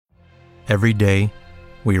Every day,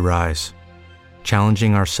 we rise,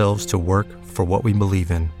 challenging ourselves to work for what we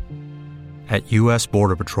believe in. At U.S.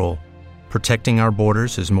 Border Patrol, protecting our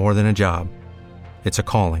borders is more than a job. It's a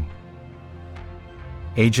calling.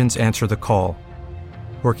 Agents answer the call,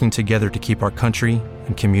 working together to keep our country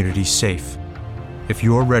and communities safe. If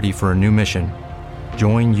you're ready for a new mission,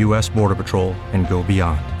 join U.S. Border Patrol and go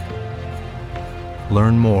beyond.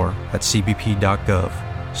 Learn more at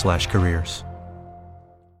cbp.gov/careers.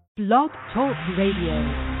 Blog Talk Radio.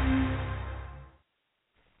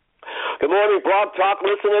 Good morning, Blog Talk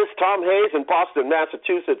listeners. Tom Hayes in Boston,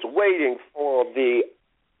 Massachusetts, waiting for the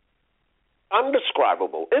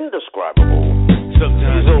indescribable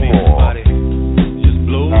Hazel Moore. Just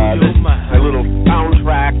blow your mind. A little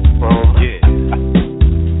soundtrack from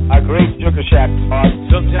a great Sugar Shack art.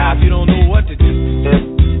 Sometimes you don't know what to do.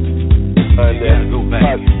 And gotta go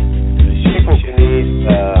back. People need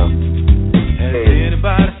Has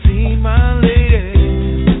anybody seen my lady?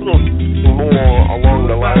 a little more along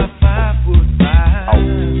the line. About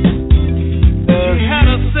 5'5". She had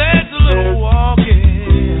a sexy little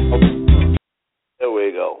walking. There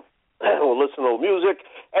we go. We'll listen to music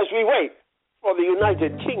as we wait for the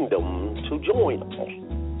United Kingdom to join us.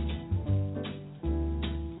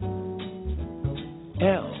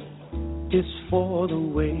 L is for the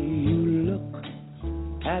way you look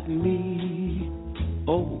at me.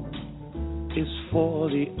 O is for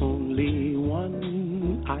the only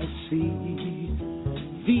one I see.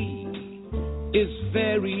 V is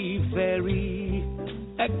very, very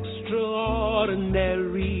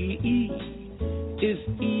extraordinary. E is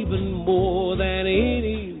even more than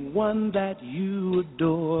anyone that you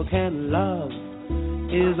adore can love.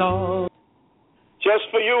 Is all. Just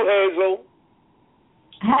for you, Hazel.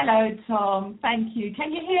 Hello, Tom. Thank you.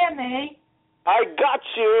 Can you hear me? I got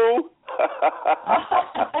you.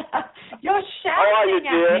 You're How are you, shouting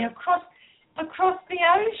dear? at me across the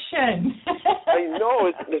ocean. I know.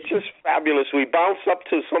 It's just fabulous. We bounce up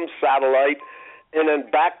to some satellite and then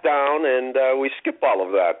back down, and we skip all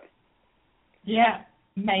of that. Yeah,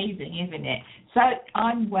 amazing, isn't it? So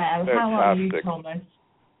I'm well. Fantastic. How are you, Thomas?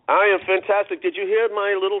 I am fantastic. Did you hear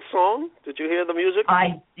my little song? Did you hear the music?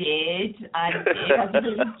 I did. I did a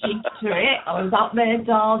little jig to it. I was up there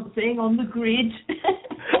dancing on the grid.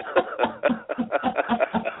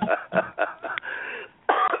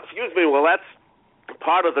 Excuse me. Well, that's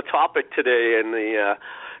part of the topic today in the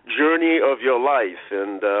journey of your life.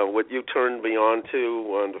 And what you turned me on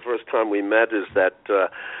to the first time we met is that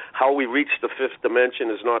how we reach the fifth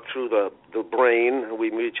dimension is not through the brain. We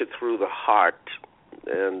reach it through the heart.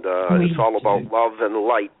 And it's all about love and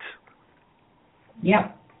light.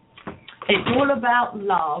 Yep. It's all about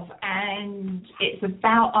love, and it's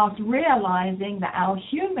about us realizing that our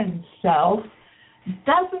human self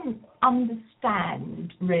doesn't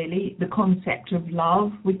understand, really, the concept of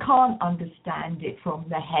love. We can't understand it from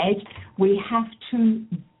the head. We have to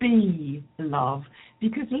be love,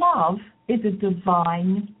 because love is a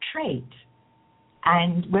divine trait.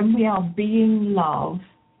 And when we are being love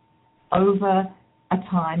over a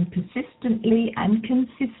time, persistently and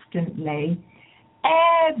consistently,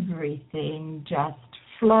 everything just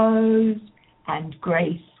flows and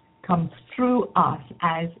grace comes through us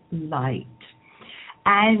as light.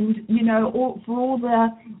 And, you know, for all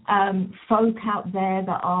the folk out there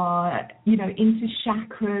that are, you know, into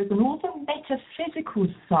chakras and all the metaphysical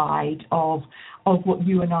side of what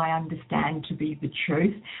you and I understand to be the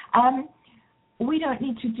truth, we don't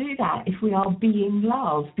need to do that if we are being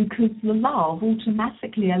love, because the love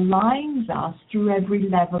automatically aligns us through every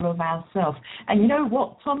level of ourself. And you know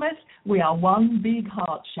what, Thomas? We are one big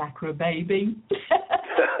heart chakra, baby.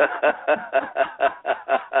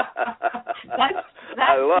 That's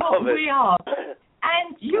what we are.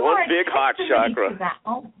 And you are big heart chakra. To that,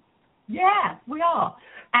 yeah, we are.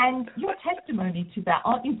 And your testimony to that,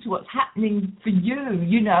 aren't you, to what's happening for you,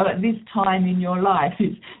 you know, at this time in your life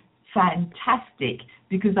is fantastic,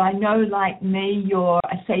 because I know, like me, you're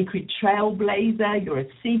a sacred trailblazer, you're a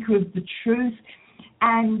seeker of the truth,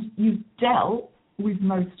 and you've dealt with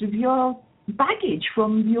most of your baggage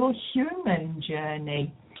from your human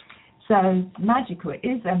journey. So magical. It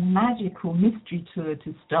is a magical mystery tour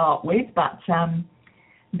to start with, but then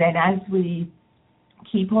as we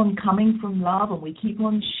keep on coming from love and we keep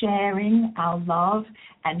on sharing our love,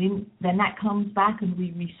 and then that comes back and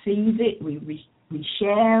we receive it, we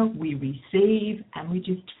share, we receive, and we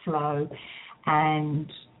just flow.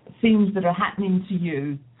 And things that are happening to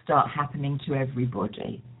you start happening to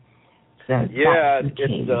everybody. So yeah, that's the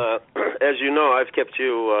key. As you know, I've kept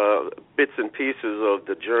you bits and pieces of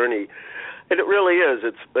the journey, and it really is.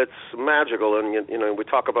 It's magical, and you know, we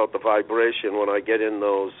talk about the vibration. When I get in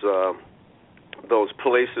those those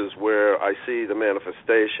places where I see the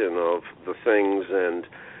manifestation of the things, and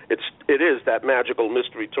it is that magical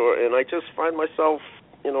mystery tour, and I just find myself,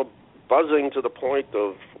 buzzing to the point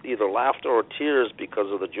of either laughter or tears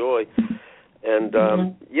because of the joy. And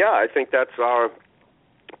I think that's our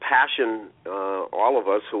passion, all of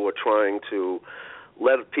us who are trying to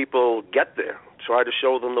let people get there, try to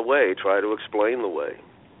show them the way, try to explain the way.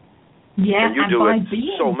 Yeah, and you do it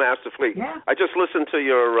so masterfully. Yeah. I just listened to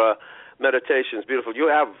your meditations. Beautiful. You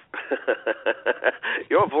have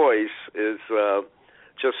your voice is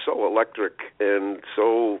just so electric and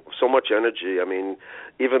so much energy. I mean,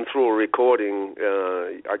 even through a recording,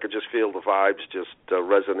 I could just feel the vibes just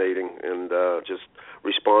resonating and just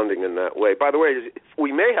responding in that way. By the way,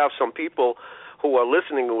 we may have some people who are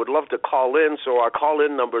listening who would love to call in, so our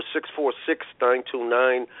call-in number is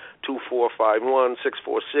 646-929-2451,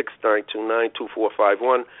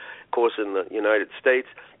 646-929-2451, of course, in the United States.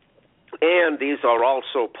 And these are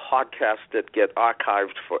also podcasts that get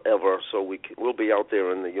archived forever, so we'll be out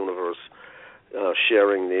there in the universe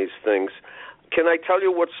sharing these things. Can I tell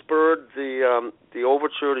you what spurred the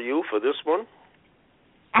overture to you for this one?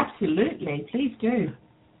 Absolutely, please do.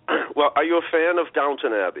 Well, are you a fan of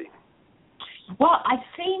Downton Abbey? Well, I've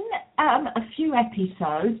seen a few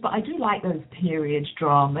episodes, but I do like those period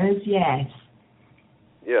dramas, yes.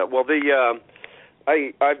 Yeah, well,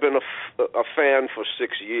 I've been a fan for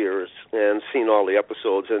 6 years and seen all the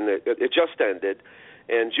episodes, and it just ended.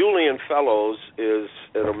 And Julian Fellows is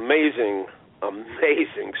an amazing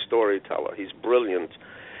storyteller. He's brilliant.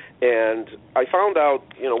 And I found out,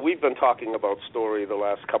 we've been talking about story the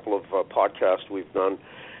last couple of podcasts we've done,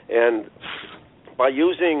 and by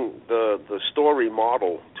using the story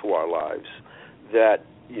model to our lives, that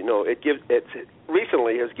it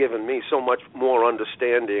recently has given me so much more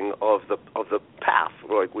understanding of the path,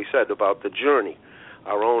 like we said, about the journey,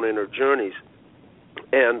 our own inner journeys.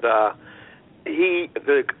 And the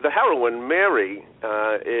heroine, Mary,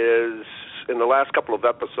 is, in the last couple of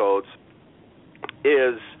episodes,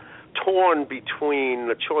 is torn between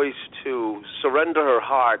the choice to surrender her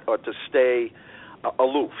heart or to stay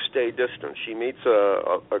aloof, stay distant. She meets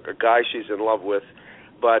a guy she's in love with,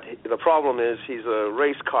 but the problem is he's a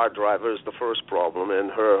race car driver is the first problem,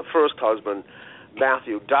 and her first husband,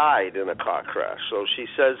 Matthew, died in a car crash. So she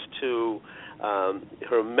says to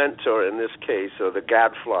her mentor in this case, the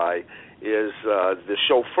gadfly, is the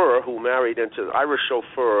chauffeur who married into the Irish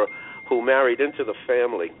chauffeur who married into the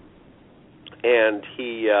family, and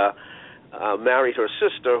he married her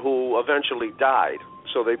sister, who eventually died.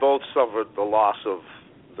 So they both suffered the loss of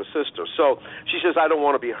the sister. So she says, I don't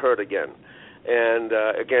want to be hurt again. And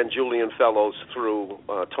again, Julian Fellows through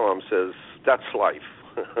Tom says, that's life.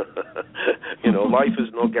 Life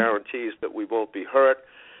is no guarantees that we won't be hurt.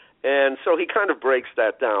 And so he kind of breaks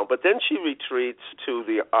that down. But then she retreats to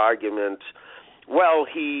the argument, well,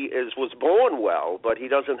 he was born well, but he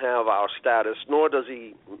doesn't have our status, nor does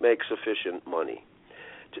he make sufficient money.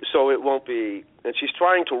 So it won't be, and she's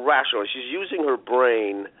trying to rationalize. She's using her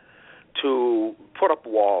brain to put up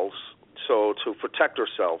walls, so to protect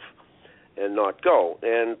herself and not go.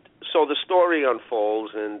 And so the story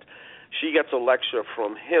unfolds, and she gets a lecture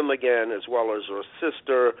from him again, as well as her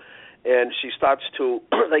sister, and she starts to,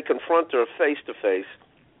 they confront her face to face,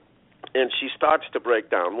 and she starts to break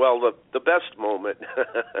down. Well, the best moment,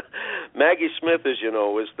 Maggie Smith, as you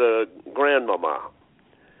know, is the grandmama.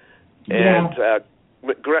 Yeah. And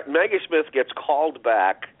Maggie Smith gets called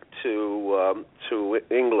back to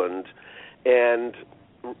England, and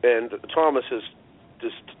Thomas has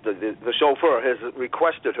the chauffeur has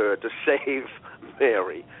requested her to save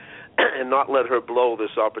Mary and not let her blow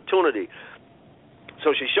this opportunity.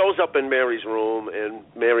 So she shows up in Mary's room, and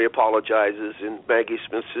Mary apologizes, and Maggie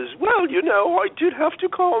Smith says, well, I did have to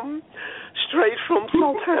come straight from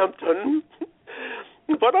Southampton,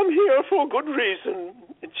 but I'm here for a good reason.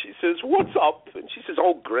 And she says, what's up? And she says,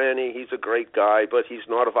 oh, Granny, he's a great guy, but he's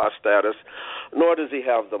not of our status, nor does he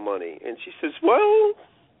have the money. And she says, well,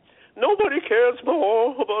 nobody cares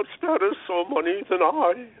more about status or money than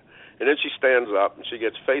I. And then she stands up, and she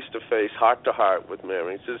gets face-to-face, heart-to-heart with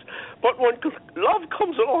Mary and says, but when love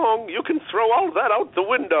comes along, you can throw all that out the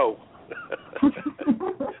window.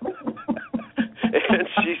 And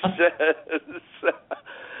she says,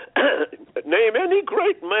 name any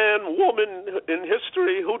great man, woman in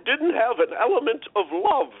history who didn't have an element of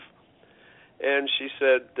love. And she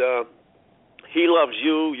said, he loves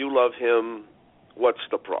you, you love him, what's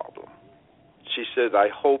the problem? She said, I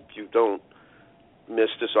hope you don't miss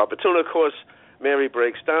this opportunity. Of course, Mary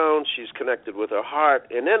breaks down. She's connected with her heart.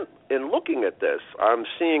 And then in looking at this, I'm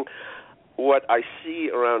seeing what I see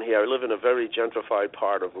around here, I live in a very gentrified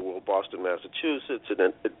part of the world, Boston, Massachusetts,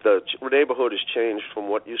 and the neighborhood has changed from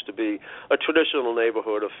what used to be a traditional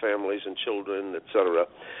neighborhood of families and children, etc.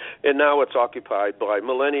 And now it's occupied by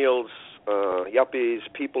millennials, yuppies,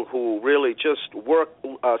 people who really just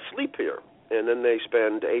sleep here, and then they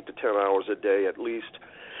spend 8 to 10 hours a day at least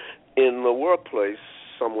in the workplace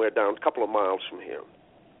somewhere down a couple of miles from here.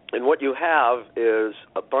 And what you have is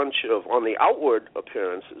a bunch of, on the outward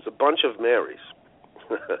appearance, is a bunch of Marys.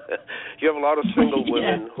 You have a lot of single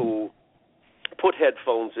women who put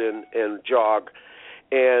headphones in and jog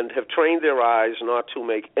and have trained their eyes not to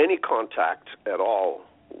make any contact at all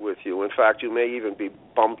with you. In fact, you may even be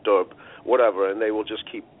bumped or whatever, and they will just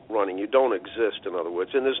keep running. You don't exist, in other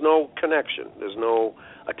words. And there's no connection. There's no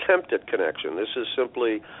attempted connection. This is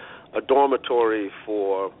simply a dormitory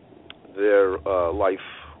for their life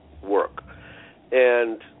work.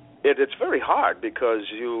 And it's very hard because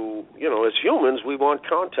you know, as humans, we want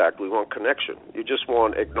contact, we want connection. You just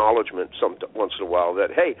want acknowledgement once in a while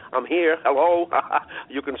that, hey, I'm here, hello,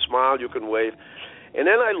 you can smile, you can wave. And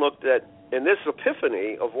then I looked at, in this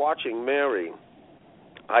epiphany of watching Mary,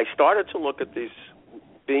 I started to look at these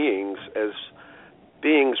beings as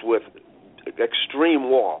beings with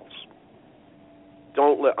extreme walls.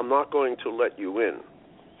 I'm not going to let you in.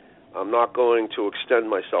 I'm not going to extend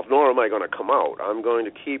myself, nor am I going to come out. I'm going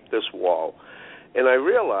to keep this wall. And I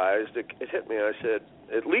realized, it hit me, I said,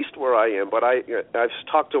 at least where I am, but I've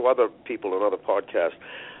talked to other people in other podcasts,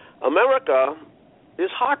 America is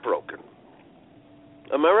heartbroken.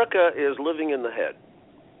 America is living in the head.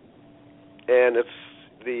 And it's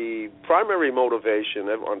the primary motivation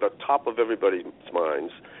on the top of everybody's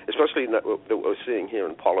minds, especially that we're seeing here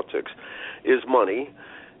in politics, is money.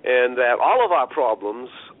 And that all of our problems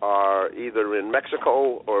are either in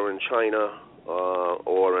Mexico or in China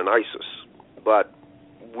or in ISIS. But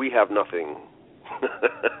we have nothing.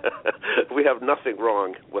 We have nothing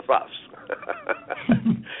wrong with us.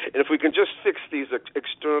 And if we can just fix these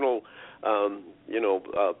external,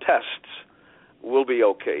 pests, we'll be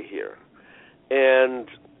okay here. And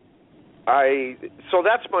so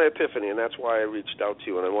that's my epiphany, and that's why I reached out to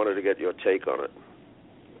you, and I wanted to get your take on it.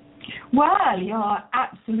 Well, you're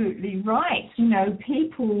absolutely right. You know,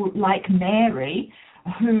 people like Mary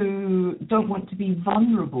who don't want to be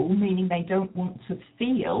vulnerable, meaning they don't want to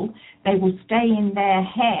feel, they will stay in their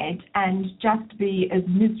head and just be as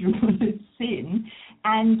miserable as sin.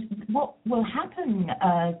 And what will happen,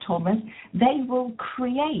 Thomas, they will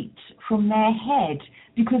create from their head,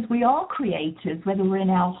 because we are creators, whether we're in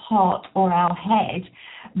our heart or our head.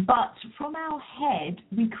 But from our head,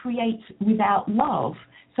 we create without love.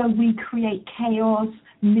 So we create chaos,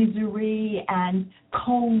 misery, and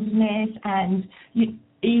coldness, and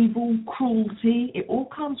evil, cruelty. It all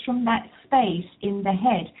comes from that space in the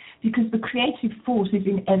head, because the creative force is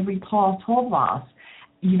in every part of us,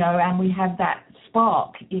 and we have that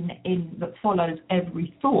spark in that follows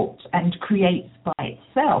every thought and creates by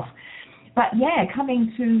itself. But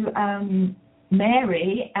coming to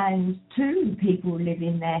Mary and two people who live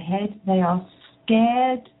in their head, they are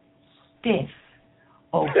scared stiff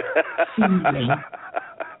of feeling.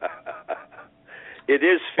 It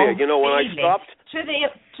is fear. When I stopped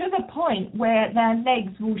to the point where their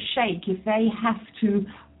legs will shake if they have to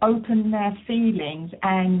open their feelings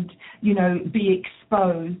and, be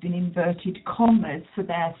exposed in inverted commas for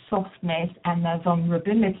their softness and their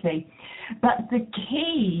vulnerability. But the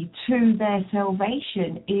key to their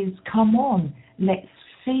salvation is, come on, let's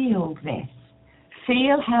feel this.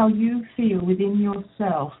 Feel how you feel within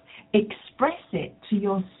yourself. Express it to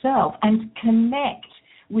yourself and connect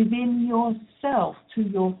within yourself to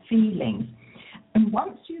your feelings. And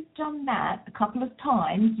once you've done that a couple of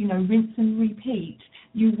times, rinse and repeat,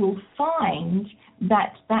 you will find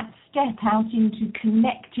that step out into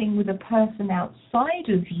connecting with a person outside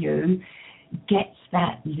of you gets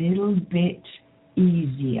that little bit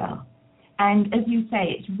easier. And as you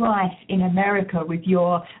say, it's rife in America with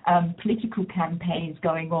your political campaigns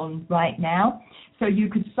going on right now. So you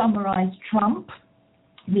could summarize Trump,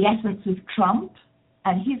 the essence of Trump,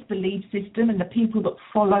 and his belief system, and the people that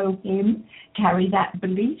follow him carry that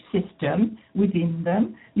belief system within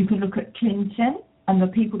them. You can look at Clinton, and the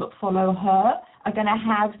people that follow her are going to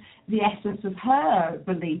have the essence of her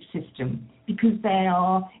belief system, because they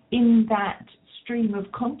are in that stream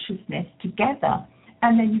of consciousness together.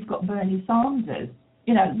 And then you've got Bernie Sanders,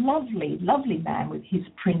 lovely, lovely man with his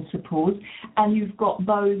principles, and you've got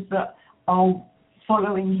those that are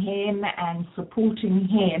following him and supporting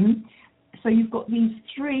him. So you've got these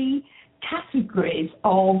three categories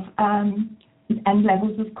of and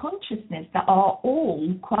levels of consciousness that are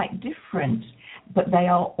all quite different, but they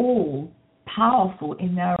are all powerful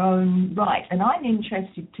in their own right. And I'm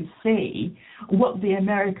interested to see what the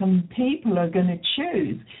American people are going to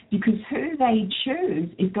choose, because who they choose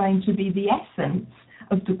is going to be the essence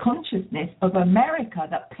of the consciousness of America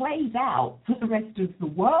that plays out for the rest of the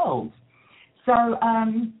world. So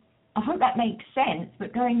I hope that makes sense.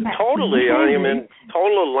 But going back totally, to I am in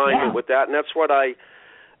total alignment yeah. with that, and that's what I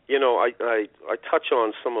touch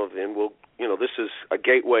on some of, and this is a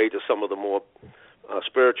gateway to some of the more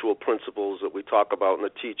spiritual principles that we talk about in the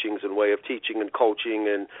teachings and way of teaching and coaching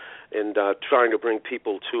and trying to bring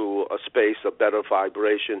people to a space of better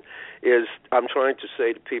vibration. Is I'm trying to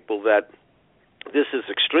say to people that this is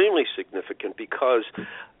extremely significant because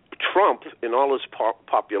Trump, in all his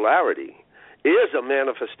popularity, is a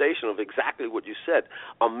manifestation of exactly what you said.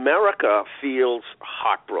 America feels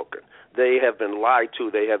heartbroken. They have been lied to.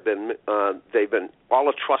 They've been all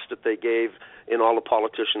the trust that they gave in all the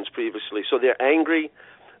politicians previously. So they're angry.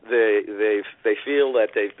 They feel that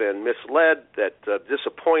they've been misled, that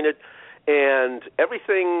disappointed, and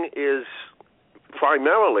everything is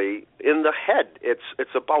primarily in the head.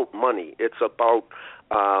 It's about money. It's about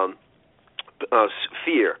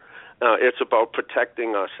fear. It's about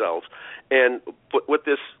protecting ourselves. And with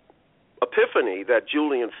this epiphany that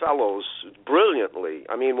Julian Fellows brilliantly,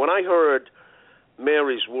 I mean, when I heard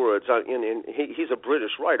Mary's words, and he's a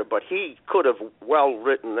British writer, but he could have well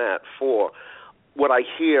written that for what I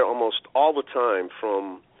hear almost all the time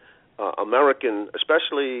from American,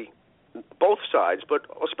 especially both sides, but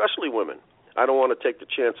especially women. I don't want to take the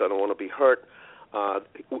chance. I don't want to be hurt.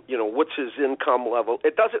 What's his income level?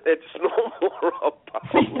 It's no more about.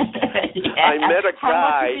 I met a guy.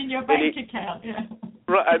 How much is in your bank account? Yeah.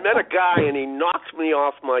 I met a guy and he knocked me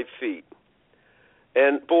off my feet.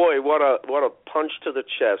 And boy, what a punch to the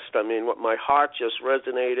chest. I mean, my heart just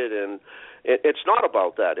resonated, and it's not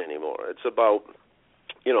about that anymore. It's about,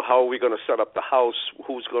 how are we going to set up the house?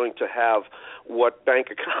 Who's going to have what bank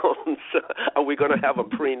accounts? Are we going to have a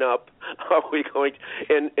prenup? Are we going to,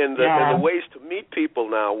 and the ways to meet people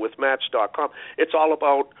now with Match.com? It's all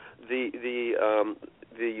about the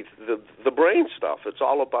brain stuff. It's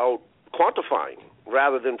all about quantifying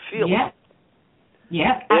rather than feeling.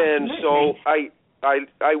 Yeah, absolutely. And so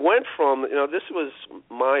I went from, this was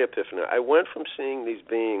my epiphany. I went from seeing these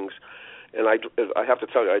beings, and I have to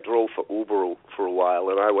tell you, I drove for Uber for a while,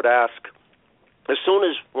 and I would ask, as soon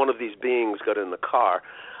as one of these beings got in the car,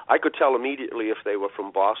 I could tell immediately if they were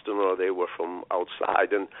from Boston or they were from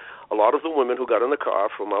outside. And a lot of the women who got in the car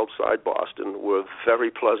from outside Boston were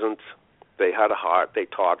very pleasant. They had a heart. They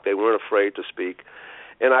talked. They weren't afraid to speak.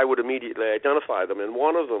 And I would immediately identify them. And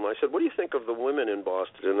one of them, I said, what do you think of the women in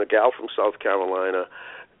Boston? And the gal from South Carolina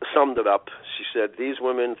summed it up. She said, these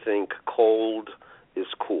women think cold is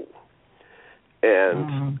cool.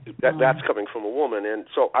 And that's coming from a woman. And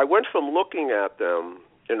so I went from looking at them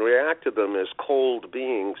and react to them as cold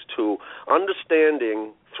beings to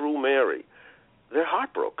understanding through Mary, they're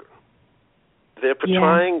heartbroken. They're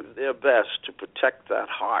trying their best to protect that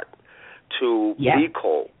heart, to be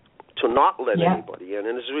cold, to not let anybody in.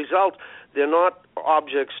 And as a result, they're not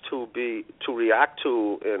objects to react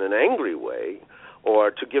to in an angry way or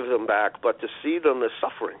to give them back, but to see them as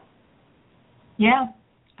suffering. Yeah,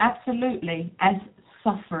 absolutely, as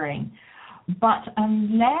suffering. But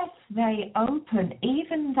unless they open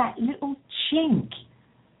even that little chink,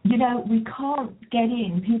 we can't get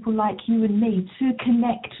in, people like you and me, to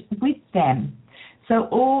connect with them. So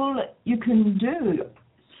all you can do,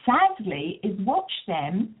 sadly, is watch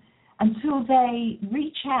them until they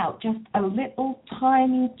reach out just a little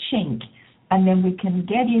tiny chink, and then we can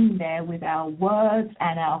get in there with our words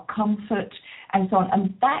and our comfort and so on.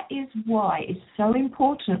 And that is why it's so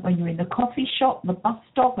important when you're in the coffee shop, the bus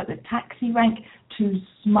stop, at the taxi rank, to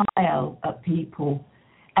smile at people.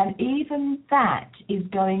 And even that is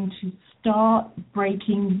going to start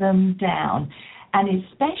breaking them down. And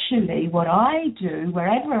especially what I do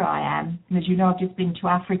wherever I am, and as you know, I've just been to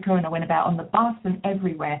Africa and I went about on the bus and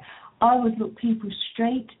everywhere, I would look people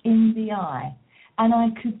straight in the eye, and I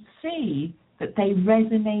could see that they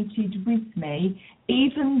resonated with me,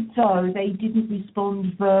 even though they didn't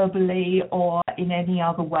respond verbally or in any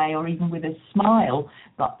other way or even with a smile,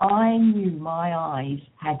 but I knew my eyes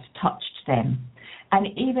had touched them. And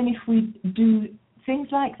even if we do things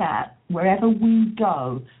like that, wherever we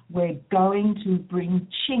go, we're going to bring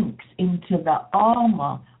chinks into the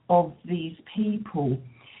armor of these people.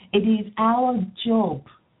 It is our job.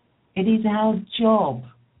 It is our job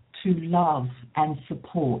to love and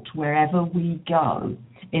support wherever we go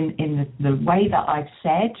in the way that I've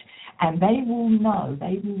said, and they will know,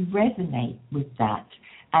 they will resonate with that.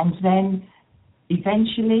 And then,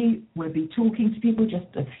 eventually we'll be talking to people,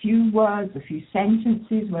 just a few words, a few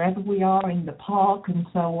sentences, wherever we are in the park and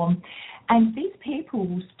so on. And these people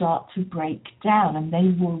will start to break down and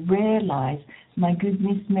they will realize, my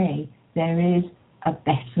goodness me, there is a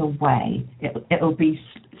better way. It'll be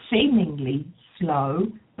seemingly slow,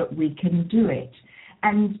 but we can do it.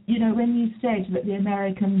 And, you know, when you said that the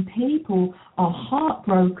American people are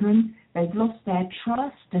heartbroken, they've lost their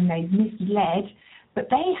trust and they've misled, but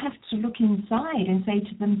they have to look inside and say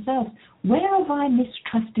to themselves, where have I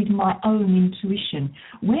mistrusted my own intuition?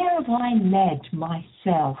 Where have I led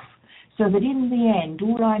myself? So that in the end,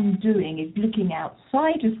 all I'm doing is looking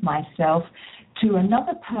outside of myself to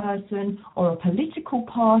another person or a political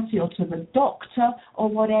party or to the doctor or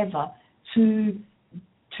whatever to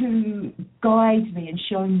guide me and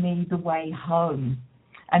show me the way home.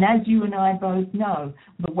 And as you and I both know,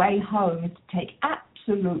 the way home is to take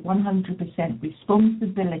absolute 100%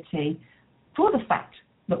 responsibility for the fact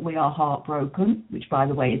that we are heartbroken, which, by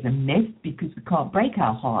the way, is a myth because we can't break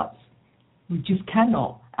our hearts. We just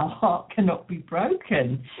cannot. Our heart cannot be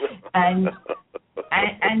broken. And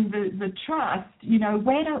the trust, you know,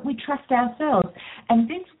 where don't we trust ourselves? And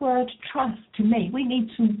this word trust, to me, we need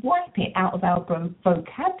to wipe it out of our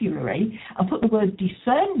vocabulary and put the word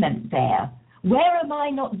discernment there. Where am I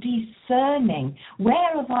not discerning?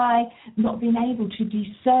 Where have I not been able to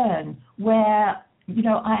discern where, you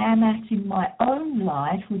know, I am at in my own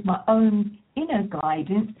life with my own inner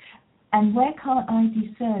guidance? And where can't I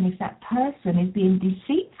discern if that person is being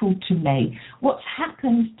deceitful to me? What's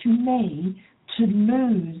happened to me to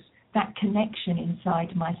lose that connection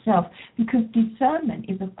inside myself? Because discernment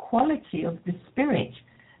is a quality of the spirit.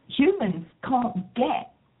 Humans can't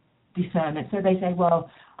get discernment, so they say, well,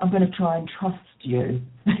 I'm going to try and trust you,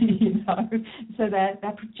 you know. So they're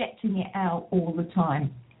projecting it out all the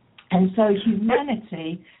time. And so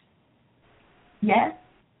humanity, yes?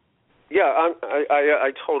 Yeah,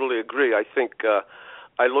 I totally agree. I think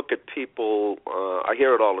I look at people, I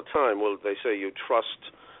hear it all the time. Well, they say you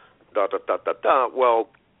trust ... Well,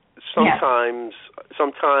 sometimes,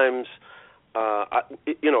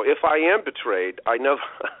 you know, if I am betrayed, I never.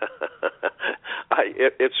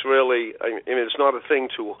 It's really. I mean, it's not a thing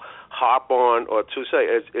to hop on or to say.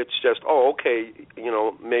 It's just, oh, okay, you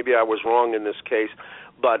know, maybe I was wrong in this case,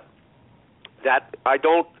 but that I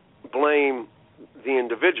don't blame the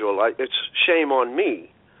individual. It's shame on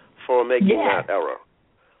me for making that error.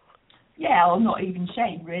 Yeah, or not even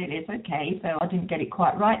shame, really. It's okay, so I didn't get it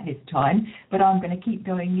quite right this time, but I'm going to keep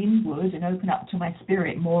going inward and open up to my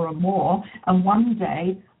spirit more and more, and one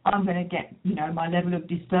day I'm going to get, you know, my level of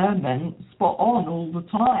discernment spot on all the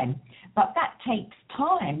time. But that takes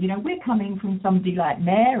time. You know, we're coming from somebody like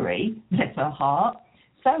Mary, bless her heart,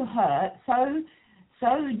 so hurt,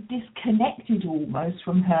 so disconnected almost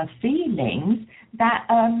from her feelings that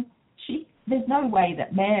there's no way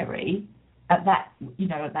that Mary, at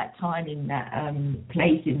that time in that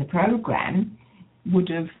place in the program, would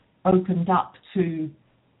have opened up to,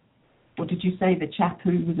 what did you say, the chap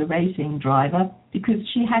who was a racing driver, because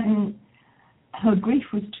her grief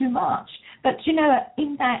was too much. But, you know,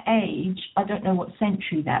 in that age, I don't know what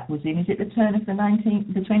century that was in. Is it the turn of the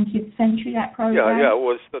 20th century, that program? Yeah, it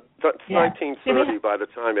was 1930 by the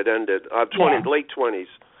time it ended. Late 20s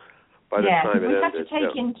by the time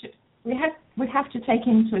it ended. We have to take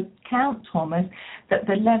into account, Thomas, that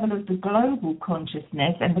the level of the global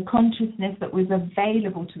consciousness and the consciousness that was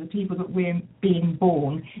available to the people that we're being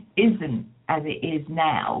born isn't as it is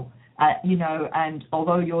now. You know, and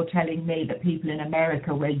although you're telling me that people in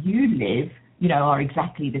America where you live, you know, are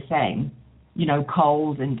exactly the same, you know,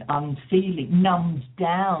 cold and unfeeling, numbed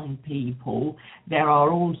down people, there are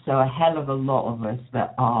also a hell of a lot of us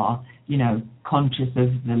that are, you know, conscious of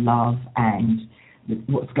the love and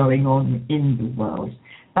what's going on in the world.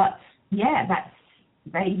 But yeah,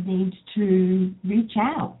 they need to reach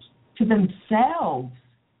out to themselves.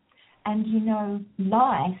 And you know,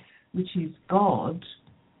 life, which is God,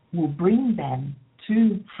 will bring them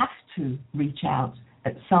to have to reach out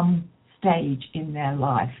at some stage in their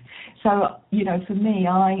life. So, you know, for me,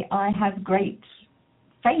 I have great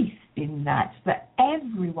faith in that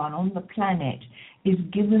everyone on the planet is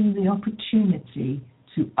given the opportunity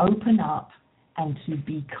to open up and to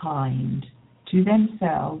be kind to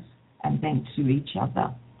themselves and then to each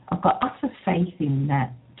other. I've got utter faith in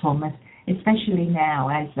that, Thomas, especially now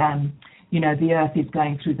as, you know, the Earth is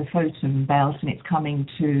going through the photon belt and it's coming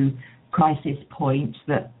to crisis points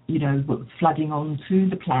that, you know, flooding onto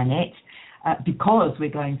the planet because we're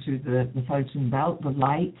going through the photon belt. The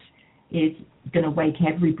light is going to wake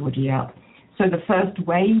everybody up. So the first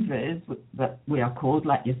wavers, that we are called,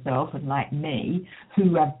 like yourself and like me,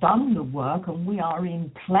 who have done the work, and we are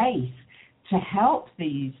in place to help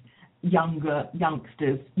these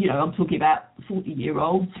youngsters, I'm talking about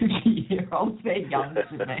 40-year-olds, 50-year-olds, they're young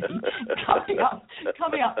to me,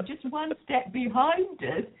 coming up just one step behind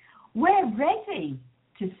us. We're ready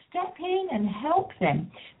to step in and help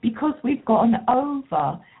them because we've gotten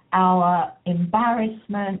over our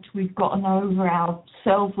embarrassment, we've gotten over our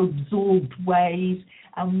self-absorbed ways,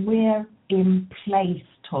 and we're in place,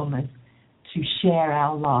 Thomas, to share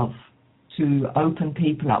our love, to open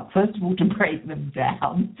people up. First of all, to break them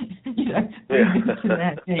down, bring them to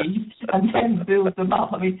their knees, and then build them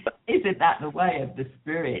up. I mean, isn't that the way of the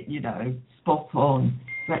Spirit, spot on.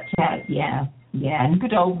 But, yeah, and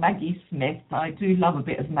good old Maggie Smith. I do love a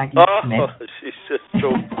bit of Maggie Smith. Oh, she's just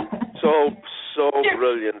so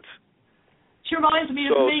brilliant. She reminds me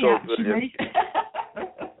of me, actually.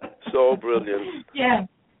 So brilliant. Yeah.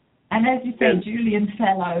 And as you say, Julian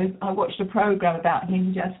Fellows, I watched a program about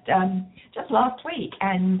him just last week,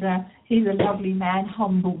 and he's a lovely man,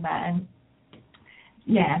 humble man.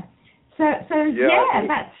 Yeah. So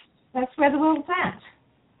that's where the world's at.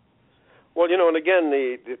 Well, and again,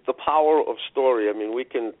 the power of story. I mean, we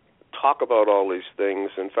can talk about all these things.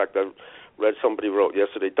 In fact, I read somebody wrote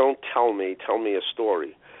yesterday, "Don't tell me a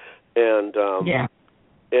story." And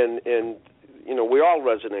and we all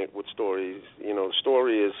resonate with stories. The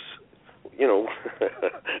story is,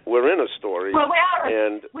 we're in a story. Well,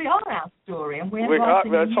 we are our story, and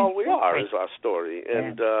that's all we are is our story.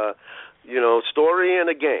 And story and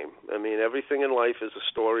a game. I mean, everything in life is a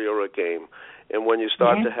story or a game. And when you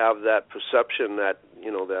start to have that perception, that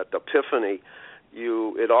that epiphany,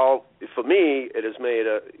 for me, it has made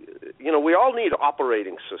we all need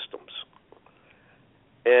operating systems.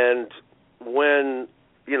 And when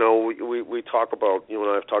we talk about, you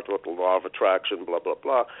and I have talked about the law of attraction, blah, blah,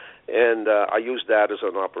 blah, and I used that as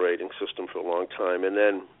an operating system for a long time. And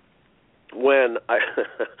then when I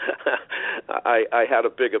had a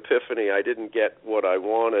big epiphany, I didn't get what I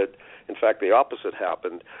wanted. In fact, the opposite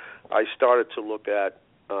happened. I started to look at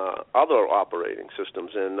other operating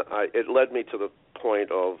systems, and it led me to the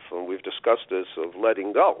point of, and we've discussed this, of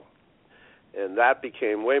letting go. And that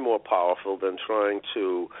became way more powerful than trying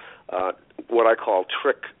to, what I call,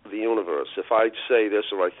 trick the universe. If I say this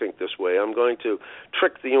or I think this way, I'm going to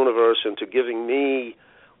trick the universe into giving me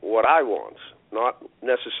what I want, not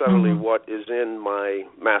necessarily what is in my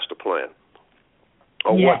master plan,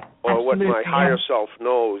 or what my higher self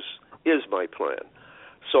knows is my plan.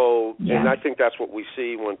 So, and I think that's what we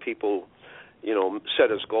see when people,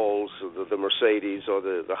 set as goals the Mercedes or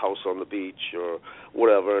the house on the beach or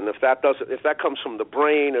whatever. And if that comes from the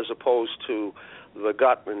brain as opposed to the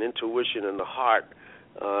gut and intuition and the heart,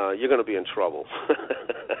 you're going to be in trouble.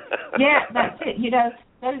 Yeah, that's it.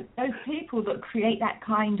 Those people that create that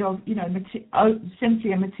kind of,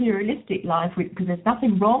 simply a materialistic life, because there's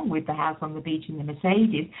nothing wrong with the house on the beach and the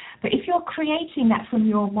Mercedes, but if you're creating that from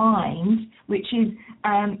your mind, which is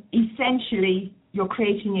essentially you're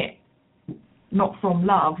creating it not from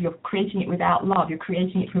love, you're creating it without love, you're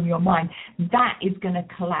creating it from your mind, that is going to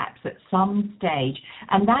collapse at some stage.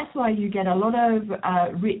 And that's why you get a lot of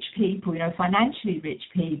rich people, financially rich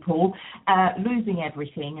people, losing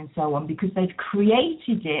everything and so on, because they've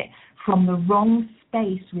created it from the wrong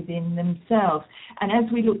space within themselves. And as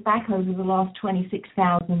we look back over the last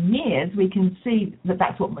 26,000 years, we can see that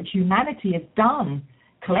that's what humanity has done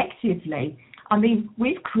collectively. I mean,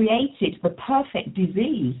 we've created the perfect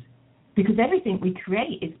disease, because everything we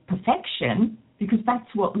create is perfection, because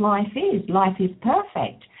that's what life is. Life is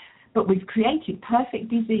perfect. But we've created perfect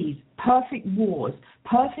disease, perfect wars,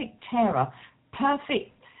 perfect terror,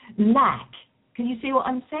 perfect lack. Can you see what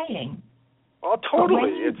I'm saying? Oh,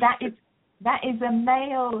 totally. That is a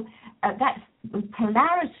male, that's the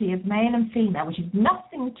polarity of male and female, which has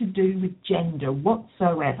nothing to do with gender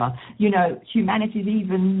whatsoever. Humanity's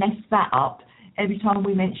even messed that up. Every time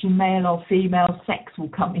we mention male or female, sex will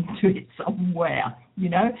come into it somewhere,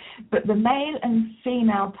 But the male and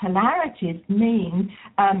female polarities mean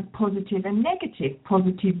positive and negative.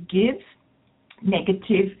 Positive gives,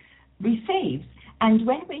 negative receives. And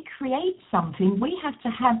when we create something, we have to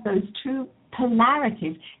have those two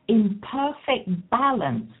polarities in perfect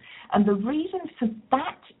balance. And the reason for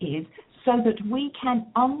that is so that we can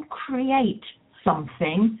uncreate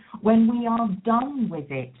something when we are done with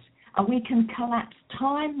it. And we can collapse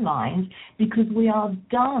timelines because we are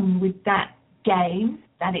done with that game,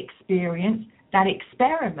 that experience, that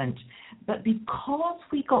experiment. But because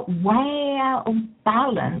we got way out of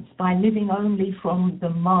balance by living only from the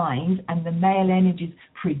mind and the male energies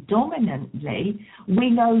predominantly, we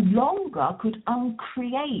no longer could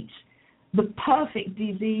uncreate the perfect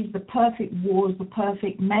disease, the perfect wars, the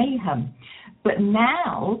perfect mayhem. But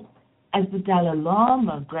now, as the Dalai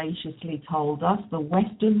Lama graciously told us, the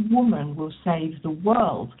Western woman will save the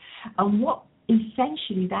world. And what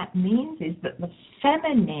essentially that means is that the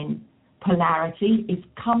feminine polarity is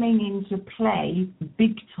coming into play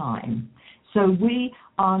big time. So we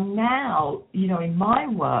are now, in my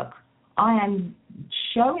work, I am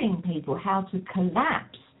showing people how to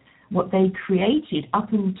collapse what they created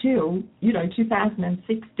up until,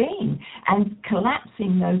 2016, and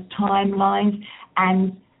collapsing those timelines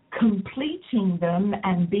and completing them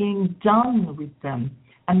and being done with them.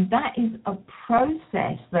 And that is a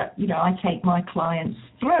process that, I take my clients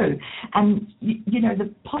through. And,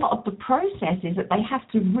 the part of the process is that they have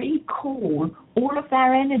to recall all of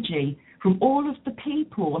their energy from all of the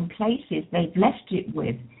people and places they've left it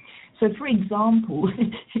with. So, for example,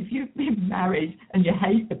 if you've been married and you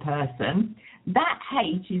hate the person, that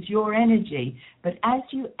hate is your energy. But as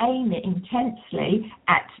you aim it intensely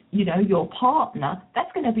at, your partner,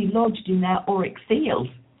 that's going to be lodged in their auric field.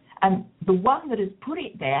 And the one that has put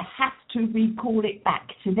it there has to recall it back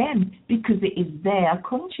to them because it is their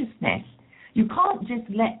consciousness. You can't just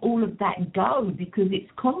let all of that go because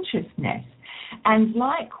it's consciousness. And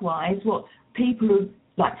likewise, what people who,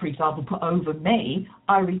 like, for example, put over me,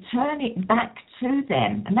 I return it back to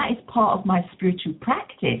them. And that is part of my spiritual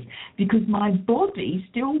practice because my body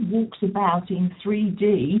still walks about in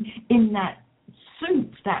 3D in that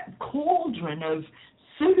soup, that cauldron of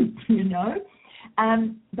soup,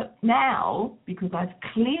 But now, because I've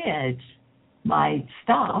cleared my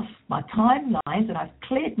stuff, my timelines, and I've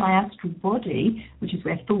cleared my astral body, which is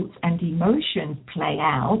where thoughts and emotions play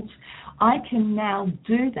out, I can now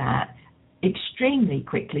do that extremely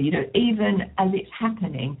quickly. Even as it's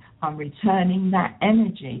happening, I'm returning that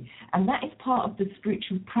energy. And that is part of the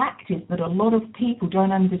spiritual practice that a lot of people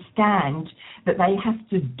don't understand that they have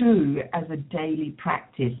to do as a daily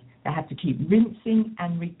practice. They have to keep rinsing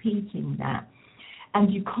and repeating that.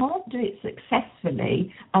 And you can't do it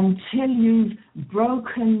successfully until you've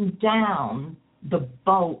broken down the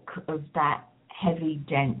bulk of that heavy,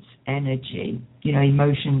 dense energy,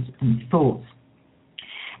 emotions and thoughts.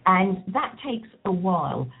 And that takes a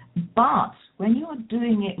while. But when you're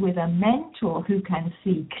doing it with a mentor who can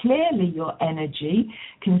see clearly your energy,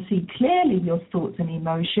 can see clearly your thoughts and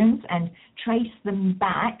emotions and trace them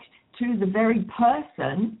back to the very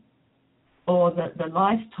person or the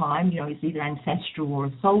lifetime, it's either ancestral or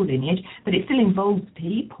a soul lineage, but it still involves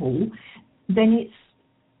people, then it's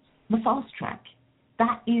the fast track.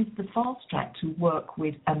 That is the fast track to work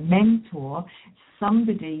with a mentor,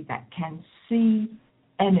 somebody that can see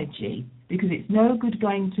energy, because it's no good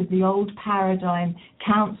going to the old paradigm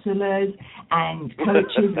counselors and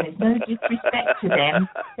coaches, and there's no disrespect to them,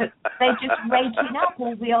 but they're just raking up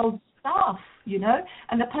all the old stuff,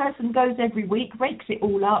 and the person goes every week, rakes it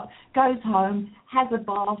all up, goes home, has a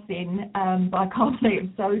bath in bicarbonate of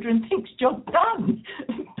soda and thinks job done.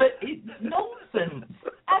 But it's nonsense,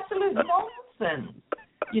 absolute nonsense,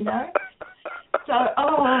 So,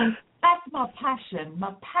 that's my passion.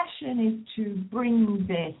 My passion is to bring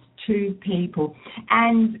this to people.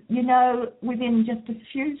 And, within just a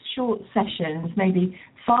few short sessions, maybe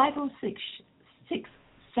 5 or 6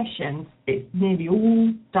 sessions, it's nearly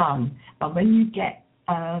all done. And when you get,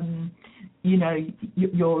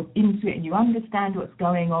 you're into it and you understand what's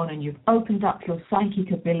going on and you've opened up your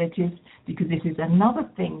psychic abilities, because this is another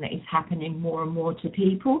thing that is happening more and more to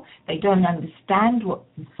people. They don't understand what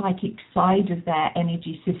the psychic side of their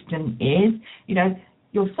energy system is.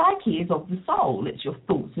 Your psyche is of the soul. It's your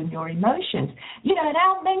thoughts and your emotions. And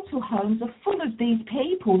our mental homes are full of these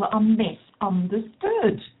people that are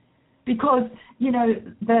misunderstood. Because,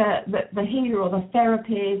 the healer or the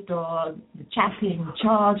therapist or the chap in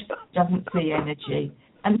charge doesn't see energy.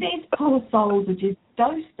 And these poor souls are just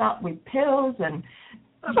dosed up with pills and,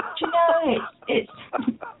 it's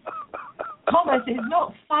commerce is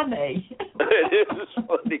not funny. It is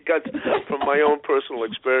funny, because from my own personal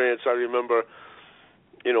experience, I remember,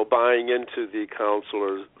 buying into the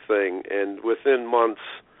counselor thing, and within months,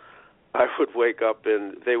 I would wake up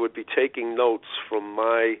and they would be taking notes from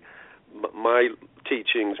my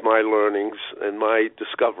teachings, my learnings, and my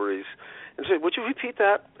discoveries, and say, "Would you repeat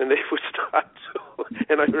that?" And they would start to,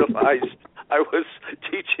 and I realized I was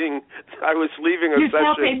leaving a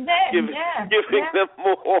session giving them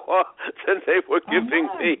more than they were giving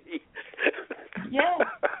me. Yeah.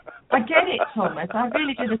 I get it, Thomas. I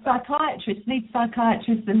really do. The psychiatrists need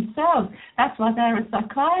psychiatrists themselves. That's why they're a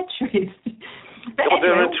psychiatrist. But well, anyway,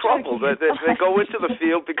 they're in trouble. They go into the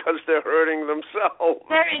field because they're hurting themselves.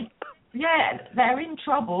 They're in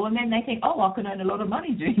trouble, and then they think, oh, I can earn a lot of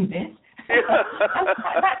money doing this.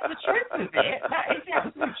 That's the truth of it. That is the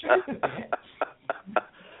absolute truth of it.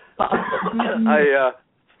 But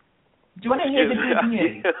do you want to hear the good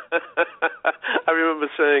news? I remember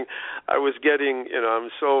saying I was getting, I'm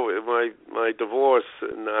so my divorce,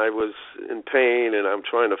 and I was in pain, and I'm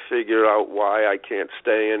trying to figure out why I can't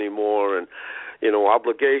stay anymore, and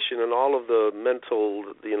obligation and all of the mental,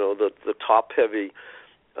 the top heavy,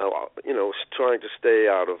 trying to stay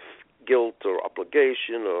out of guilt or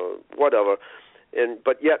obligation or whatever,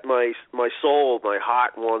 but yet my soul, my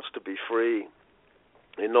heart wants to be free.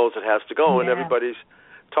 It knows it has to go, and everybody's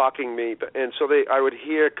talking me, and so I would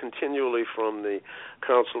hear continually from the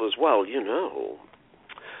counselors, well,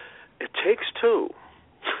 it takes two.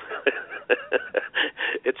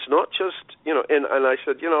 It's not just, and I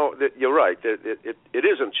said, you're right, it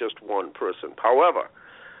isn't just one person. However,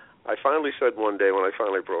 I finally said one day when I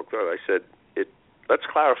finally broke that, I said, let's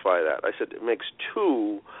clarify that. I said, it makes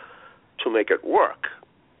two to make it work.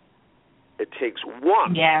 It takes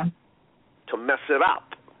one to mess it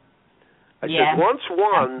up. I said, once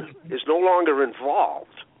one is no longer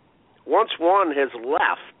involved, once one has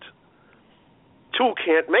left, two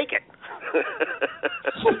can't make it.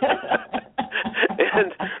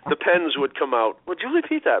 And the pens would come out. Would you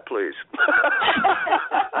repeat that, please?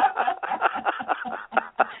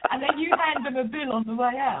 And then you hand them a bill on the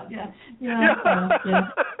way out. Yeah.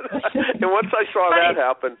 And once I saw that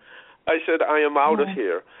happen, I said, I am out of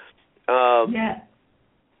here.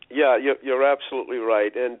 Yeah, you're absolutely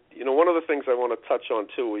right. And, one of the things I want to touch on,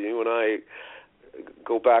 too, you and I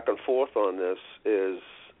go back and forth on this, is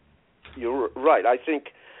you're right. I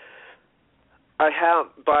think I have,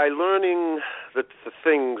 by learning the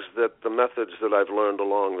things, the methods that I've learned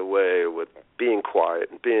along the way with being quiet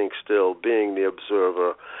and being still, being the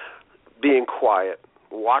observer, being quiet,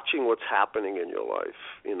 watching what's happening in your life,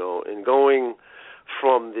 and going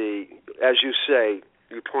from the, as you say,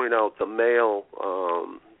 you point out the male,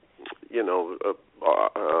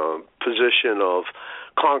 position of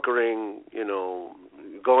conquering,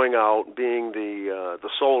 going out, being the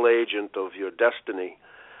sole agent of your destiny,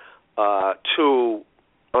 to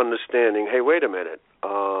understanding, hey, wait a minute,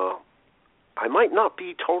 I might not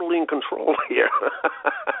be totally in control here.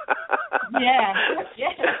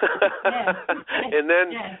 And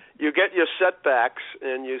then you get your setbacks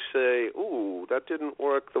and you say, ooh, that didn't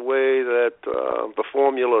work the way that the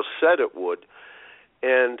formula said it would.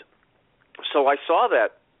 And so I saw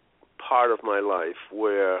that part of my life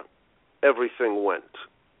where everything went.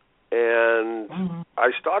 And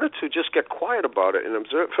I started to just get quiet about it and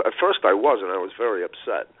observe. At first I wasn't. I was very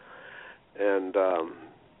upset and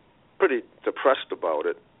pretty depressed about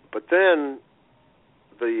it. But then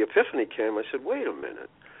the epiphany came. I said, wait a minute.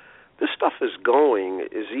 This stuff is going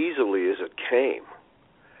as easily as it came.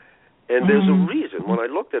 And there's a reason. When I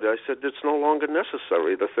looked at it, I said, it's no longer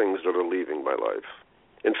necessary, the things that are leaving my life.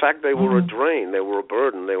 In fact, they were a drain. They were a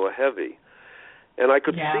burden. They were heavy. And I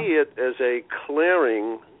could see it as a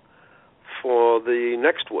clearing for the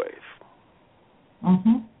next wave.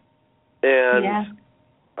 And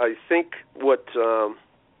I think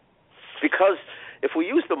because if we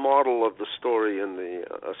use the model of the story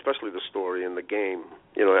especially the story in the game,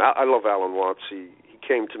 I love Alan Watts. He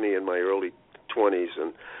came to me in my early 20s,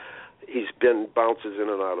 and he's been bounces in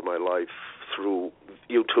and out of my life through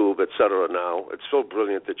YouTube, etc. Now it's so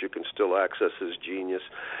brilliant that you can still access his genius.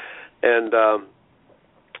 And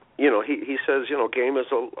he says, game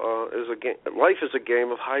is a game. Life is a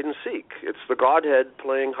game of hide and seek. It's the Godhead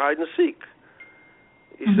playing hide and seek.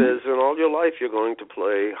 He says, in all your life, you're going to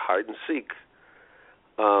play hide and seek.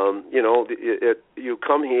 You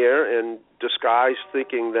come here and disguise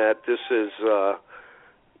thinking that this is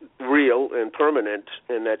real and permanent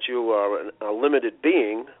and that you are a limited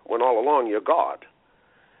being when all along you're God.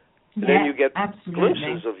 And then you get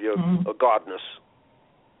glimpses of your godness.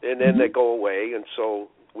 And then they go away, and so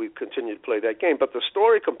we continue to play that game. But the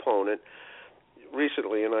story component,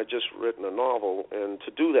 recently, and I just written a novel, and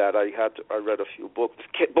to do that I read a few books.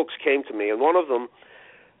 Books came to me, and one of them,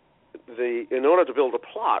 in order to build a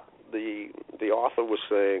plot, the author was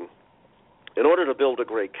saying, in order to build a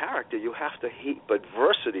great character, you have to heap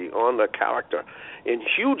adversity on the character in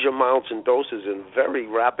huge amounts and doses in very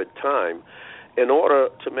rapid time in order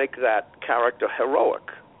to make that character heroic.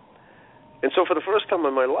 And so for the first time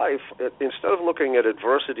in my life, instead of looking at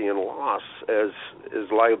adversity and loss as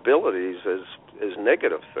liabilities, as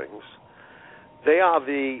negative things, They are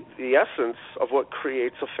the essence of what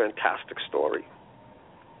creates a fantastic story.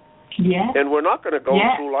 Yeah. And we're not going to go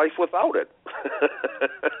through life without it.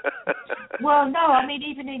 Well, no, I mean,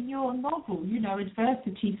 even in your novel, you know,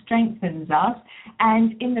 adversity strengthens us.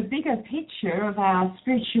 And in the bigger picture of our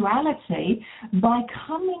spirituality, by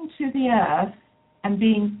coming to the earth and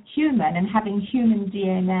being human and having human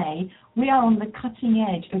DNA, we are on the cutting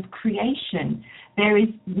edge of creation. There is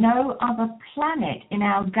no other planet in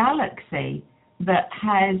our galaxy that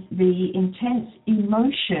has the intense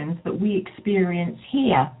emotions that we experience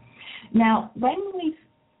here. Now, when we've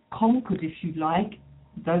conquered, if you like,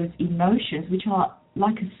 those emotions, which are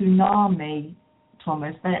like a tsunami,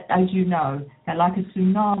 Thomas, as you know, they're like a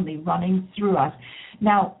tsunami running through us.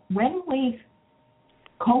 Now, when we've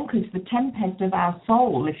conquered the tempest of our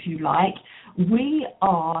soul, if you like, we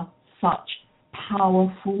are such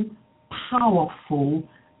powerful, powerful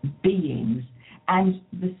beings. And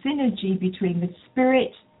the synergy between the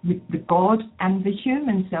spirit, the God, and the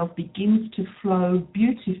human self begins to flow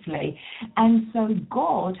beautifully. And so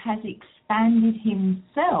God has expanded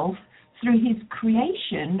himself through his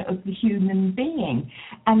creation of the human being.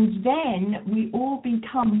 And then we all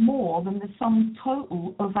become more than the sum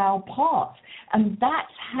total of our parts. And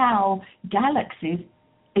that's how galaxies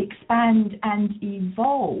expand and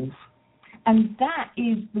evolve. And that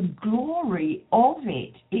is the glory of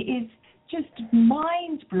it. It is just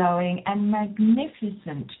mind-blowing and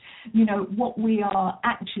magnificent, you know, what we are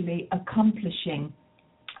actually accomplishing.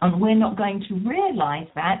 And we're not going to realize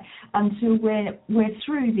that until we're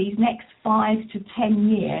through these next 5 to 10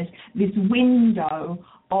 years, this window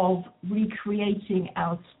of recreating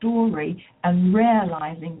our story and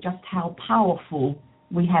realizing just how powerful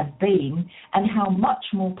we have been and how much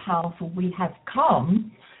more powerful we have come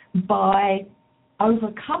by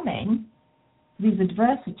overcoming these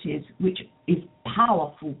adversities, which is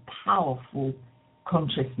powerful, powerful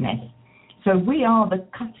consciousness. So we are the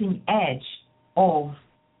cutting edge of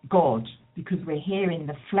God because we're here in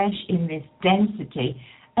the flesh, in this density.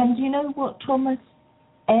 And you know what, Thomas?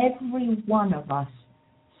 Every one of us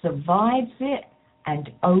survives it and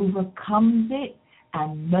overcomes it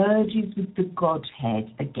and merges with the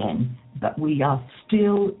Godhead again. But we are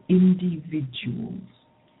still individuals.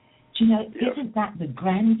 Do you know, isn't that the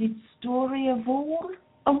grandest story of all?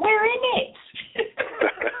 And we're in it.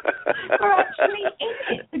 We're actually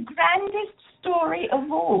in it, the grandest story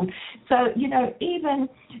of all. So, you know, even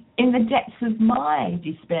in the depths of my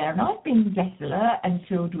despair, and I've been desolate and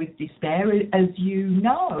filled with despair, as you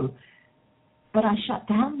know, but I shut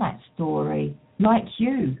down that story, like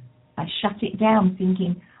you. I shut it down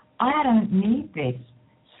thinking, I don't need this.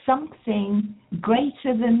 Something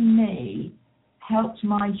greater than me helped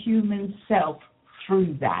my human self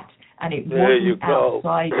through that, and it wasn't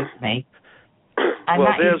outside of me. And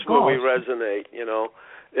well, there's where we resonate, you know.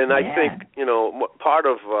 And I think, you know, part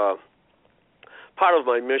of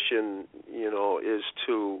my mission, you know, is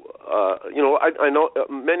to, you know, I know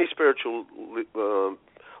many spiritual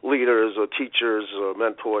leaders or teachers or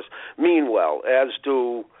mentors mean well, as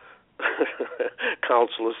do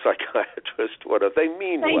counselors, psychiatrists, whatever. They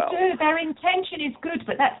mean well. They do. Their intention is good,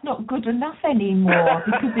 but that's not good enough anymore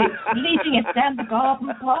because it's leading us down the garden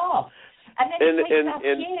path. And then it takes us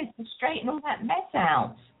years to straighten all that mess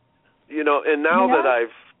out. You know, and now that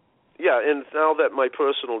now that my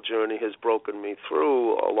personal journey has broken me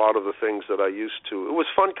through a lot of the things that I used to, it was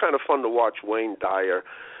kind of fun to watch Wayne Dyer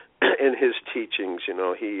and his teachings. You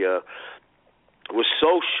know, he was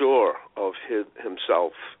so sure of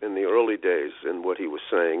himself in the early days and what he was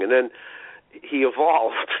saying, and then he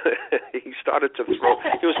evolved. He started to throw.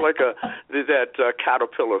 He was like that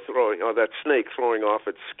caterpillar throwing, or that snake throwing off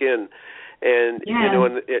its skin. And you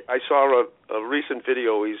know, I saw a recent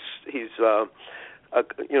video. He's you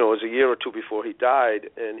know, it was a year or two before he died,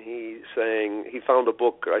 and he's saying he found a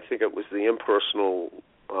book. I think it was The Impersonal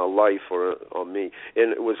Life or Me,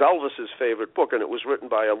 and it was Elvis's favorite book, and it was written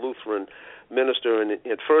by a Lutheran minister. And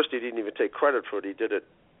at first, he didn't even take credit for it.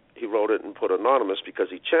 He wrote it and put anonymous because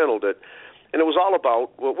he channeled it, and it was all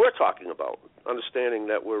about what we're talking about, understanding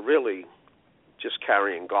that we're really just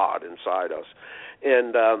carrying God inside us.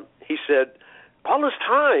 And he said, all this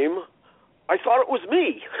time, I thought it was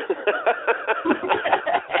me.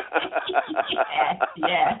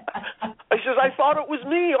 Yeah. He says, I thought it was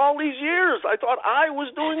me all these years. I thought I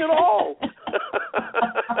was doing it all.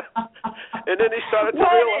 And then he started to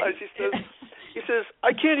realize, he says,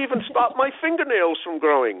 I can't even stop my fingernails from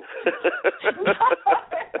growing.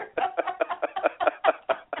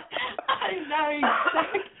 I know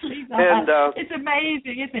exactly It's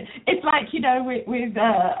amazing, isn't it? It's like, with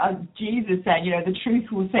Jesus saying, the truth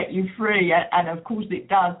will set you free, and of course it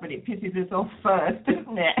does, but it pisses us off first,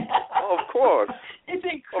 doesn't it? Oh, of course. It's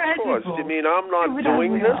incredible. Of course. I mean, I'm not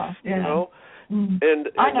doing this, and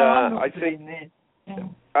I think doing this. Yeah.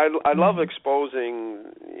 I love exposing,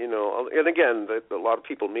 and again, a lot of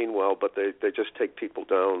people mean well, but they just take people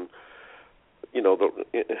down.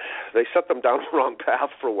 They set them down the wrong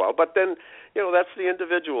path for a while, but then, that's the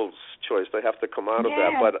individual's choice. They have to come out of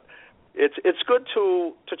that. But it's good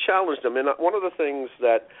to challenge them. And one of the things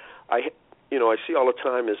that I see all the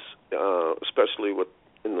time is, especially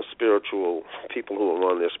in the spiritual people who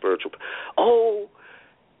are on their spiritual,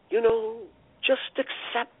 just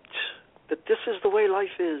accept that this is the way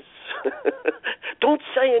life is. Don't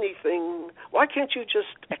say anything. Why can't you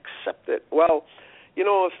just accept it? Well,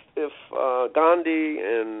 if Gandhi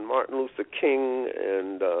and Martin Luther King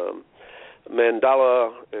and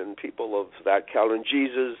Mandela and people of that caliber and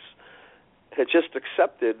Jesus had just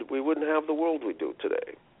accepted, we wouldn't have the world we do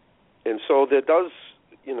today. And so there does,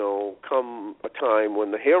 come a time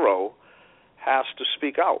when the hero has to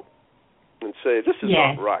speak out and say, this is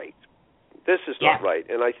not right. This is not right.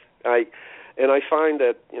 And I find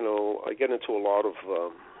that, I get into a lot of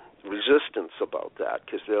resistance about that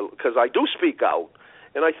because I do speak out,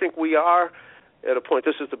 and I think we are at a point.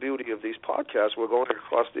 This is the beauty of these podcasts. We're going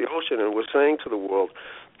across the ocean and we're saying to the world,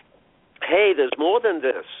 hey, there's more than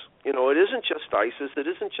this. It isn't just ISIS. It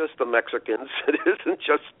isn't just the Mexicans. It isn't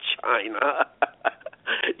just China.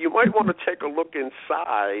 You might want to take a look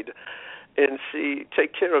inside and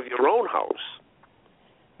take care of your own house.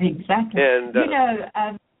 Exactly.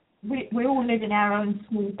 And we all live in our own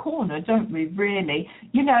small corner, don't we, really?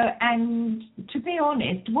 And to be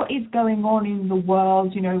honest, what is going on in the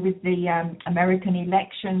world, with the American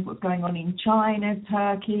elections, what's going on in China,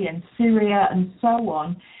 Turkey and Syria and so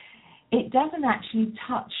on, it doesn't actually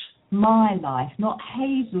touch my life, not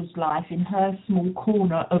Hazel's life in her small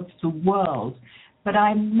corner of the world. But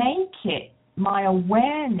I make it my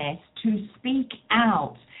awareness to speak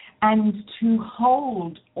out and to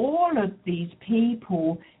hold all of these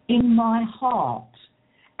people in my heart.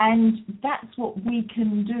 And that's what we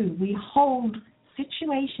can do. We hold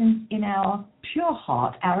situations in our pure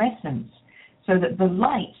heart, our essence, so that the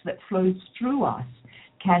light that flows through us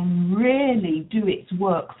can really do its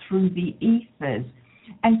work through the ethers.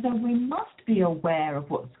 And so we must be aware of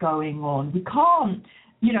what's going on. We can't,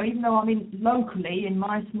 even though I'm locally in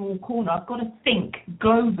my small corner, I've got to think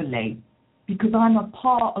globally, because I'm a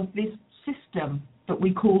part of this system that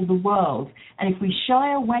we call the world. And if we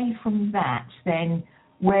shy away from that, then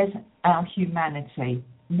where's our humanity?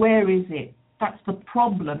 Where is it? That's the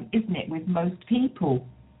problem, isn't it, with most people?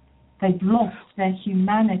 They've lost their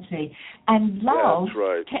humanity. And love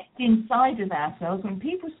kept inside of ourselves, when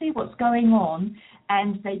people see what's going on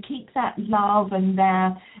and they keep that love and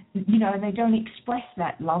and they don't express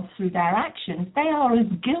that love through their actions, they are as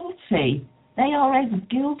guilty. They are as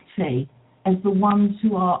guilty as the ones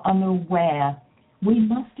who are unaware. We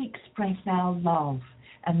must express our love,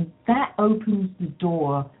 and that opens the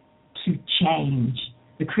door to change.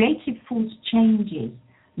 The creative force changes.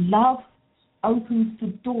 Love opens the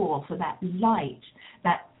door for that light,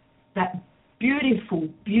 that beautiful,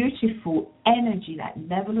 beautiful energy, that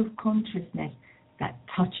level of consciousness that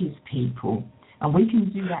touches people. And we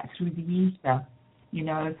can do that through the ether,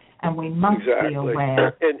 and we must be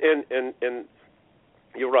aware. And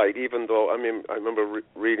you're right, even though, I remember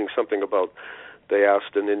reading something about, they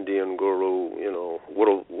asked an Indian guru,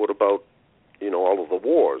 what about, all of the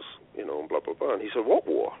wars, blah, blah, blah. And he said, what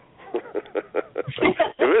war?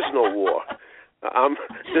 There is no war.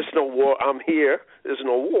 There's no war. I'm here. There's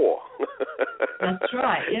no war. That's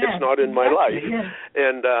right. Yeah. It's not in my life. Yeah.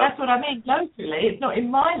 And that's what I mean. Locally, it's not in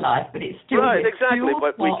my life, but it's still right. Exactly.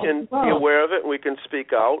 But we can be aware of it. And we can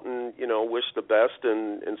speak out and wish the best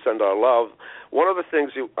and send our love. One of the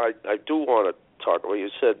things I do want to talk about. You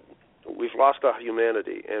said we've lost our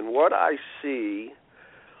humanity, and what I see,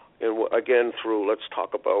 and again through, let's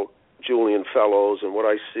talk about Julian Fellows and what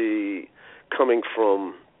I see coming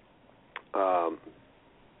from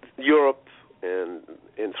Europe and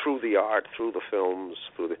through the art, through the films,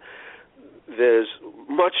 there's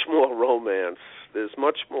much more romance. There's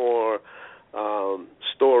much more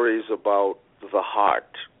stories about the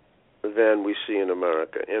heart than we see in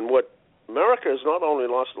America. And what America has not only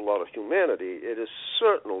lost a lot of humanity, it has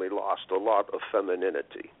certainly lost a lot of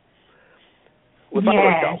femininity. Without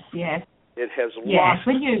a doubt. Yes. It has lost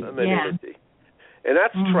femininity. And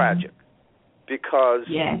that's tragic, because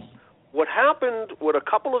what happened, what a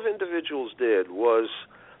couple of individuals did was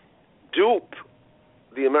dupe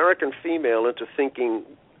the American female into thinking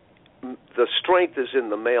the strength is in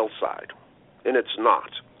the male side, and it's not.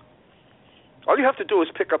 All you have to do is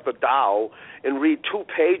pick up the Tao and read 2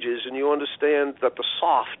 pages, and you understand that the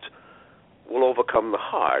soft will overcome the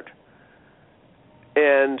hard.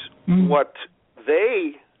 And what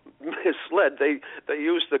they misled, they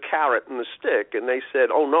used the carrot and the stick, and they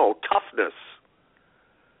said, oh no, toughness,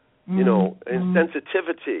 and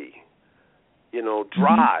sensitivity,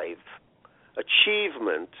 drive,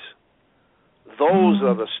 achievement,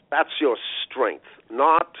 that's your strength,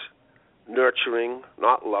 not nurturing,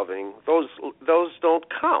 not loving. Those don't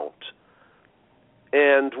count.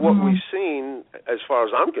 And what we've seen, as far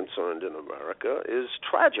as I'm concerned in America, is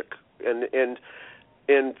tragic. And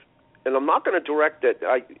I'm not going to direct it.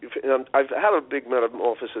 I've had a big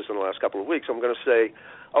metamorphosis in the last couple of weeks. I'm going to say,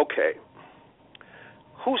 okay,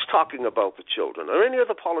 who's talking about the children? Are any of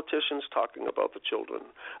the politicians talking about the children?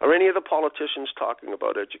 Are any of the politicians talking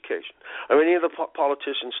about education? Are any of the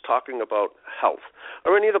politicians talking about health?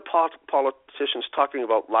 Are any of the politicians talking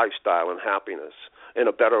about lifestyle and happiness in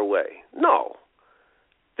a better way? No.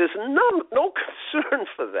 There's no concern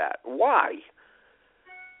for that. Why?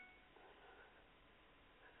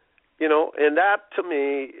 And that to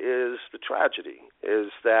me is the tragedy,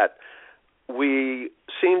 is that we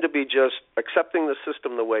seem to be just accepting the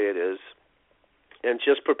system the way it is and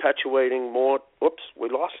just perpetuating more. Whoops, we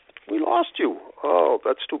lost you. Oh,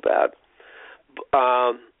 that's too bad.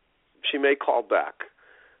 She may call back,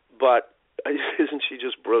 but isn't she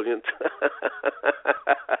just brilliant?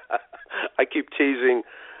 I keep teasing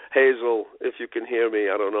Hazel, if you can hear me,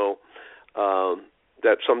 I don't know,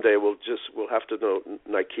 that someday we'll have to know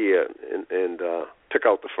IKEA and pick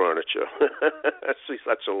out the furniture. She's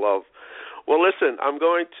such a love. Well, listen, I'm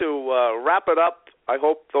going to wrap it up. I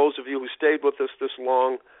hope those of you who stayed with us this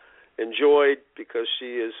long enjoyed, because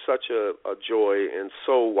she is such a joy and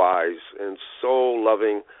so wise and so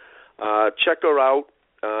loving. Check her out.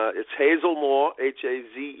 It's Hazel Moore,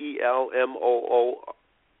 HazelMoore,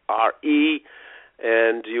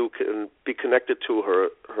 and you can be connected to her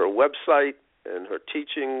website and her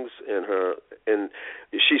teachings and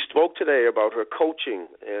she spoke today about her coaching,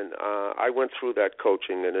 and I went through that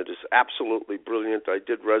coaching, and it is absolutely brilliant. I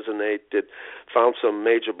did resonate, found some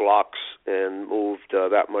major blocks, and moved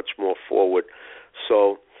that much more forward.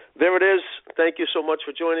 So there it is. Thank you so much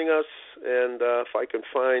for joining us, and if I can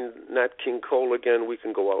find Nat King Cole again, we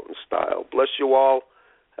can go out in style. Bless you all.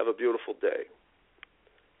 Have a beautiful day.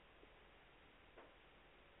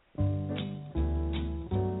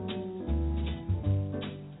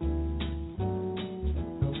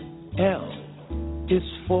 L is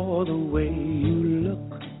for the way you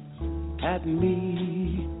look at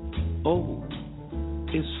me. O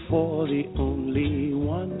is for the only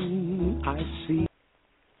one I see.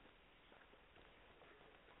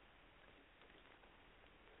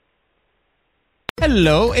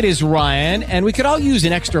 Hello, it is Ryan, and we could all use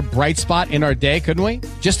an extra bright spot in our day, couldn't we?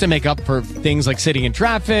 Just to make up for things like sitting in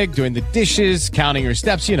traffic, doing the dishes, counting your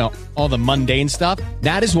steps, all the mundane stuff.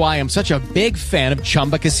 That is why I'm such a big fan of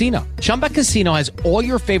Chumba Casino. Chumba Casino has all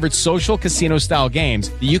your favorite social casino-style games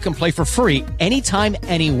that you can play for free anytime,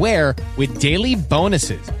 anywhere with daily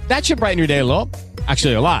bonuses. That should brighten your day a little.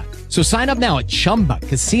 Actually, a lot. So sign up now at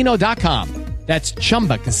ChumbaCasino.com. That's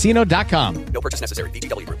ChumbaCasino.com. No purchase necessary.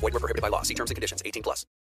 VGW Group. Void where prohibited by law. See terms and conditions. 18+.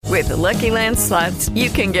 With the Lucky Land Slots,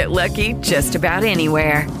 you can get lucky just about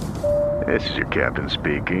anywhere. This is your captain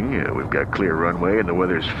speaking. We've got clear runway and the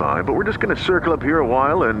weather's fine, but we're just going to circle up here a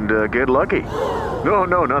while and get lucky.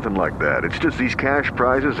 No, nothing like that. It's just these cash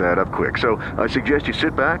prizes add up quick. So I suggest you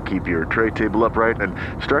sit back, keep your tray table upright, and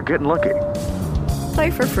start getting lucky.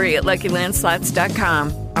 Play for free at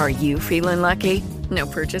LuckyLandSlots.com. Are you feeling lucky? No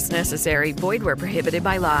purchase necessary. Void where prohibited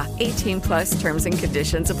by law. 18+ terms and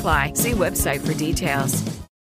conditions apply. See website for details.